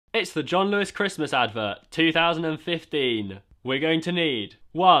It's the John Lewis Christmas advert 2015. We're going to need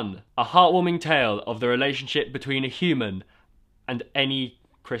 1. A heartwarming tale of the relationship between a human and any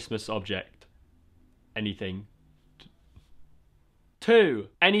Christmas object. Anything. 2.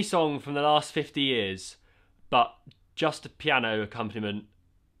 Any song from the last 50 years, but just a piano accompaniment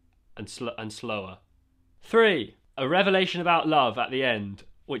and slower. 3. A revelation about love at the end,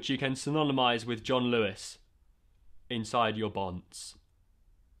 which you can synonymise with John Lewis inside your bonds.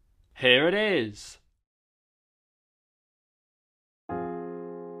 Here it is.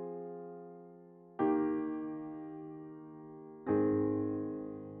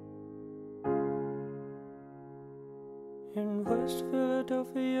 In West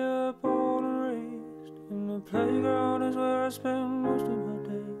Philadelphia, born and raised, in the playground is where I spend most of my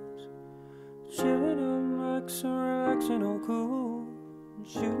days. Chilling on rocks and relaxing all cool,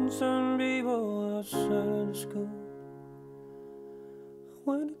 shooting some b-ball outside of the school.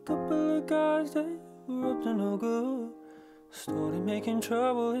 When a couple of guys, they were up to no good, started making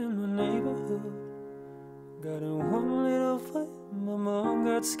trouble in my neighborhood. Got in one little fight, my mom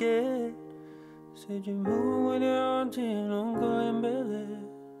got scared, said you're moving with your auntie and uncle in Bel-Air.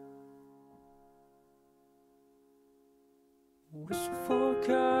 Whistled for a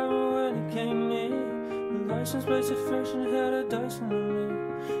car when it came near, the license plates are fresh and had a dice in the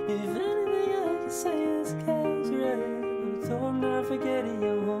mirror. If anything I can say is catch right, but I thought I'm not forgetting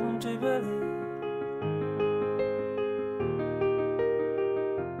you're home to Bel-Air.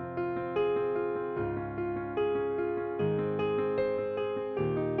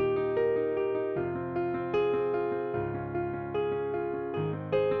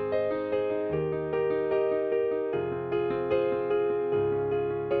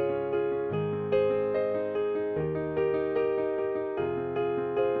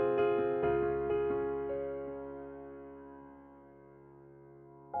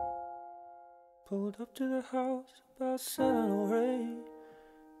 Pulled up to the house about 7 or 8, and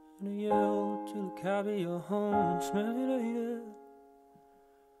I yelled to the cabbie, "You're home, smell you later."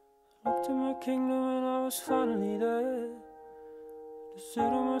 I looked at my kingdom and I was finally there, to sit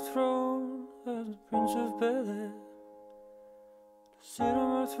on my throne as the Prince of Bel-Air. To sit on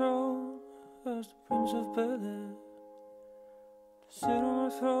my throne as the Prince of Bel-Air. To sit on my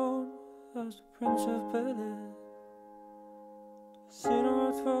throne as the Prince of Bel-Air. To sit on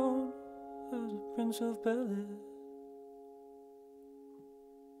my throne as the Prince of Bel-Air.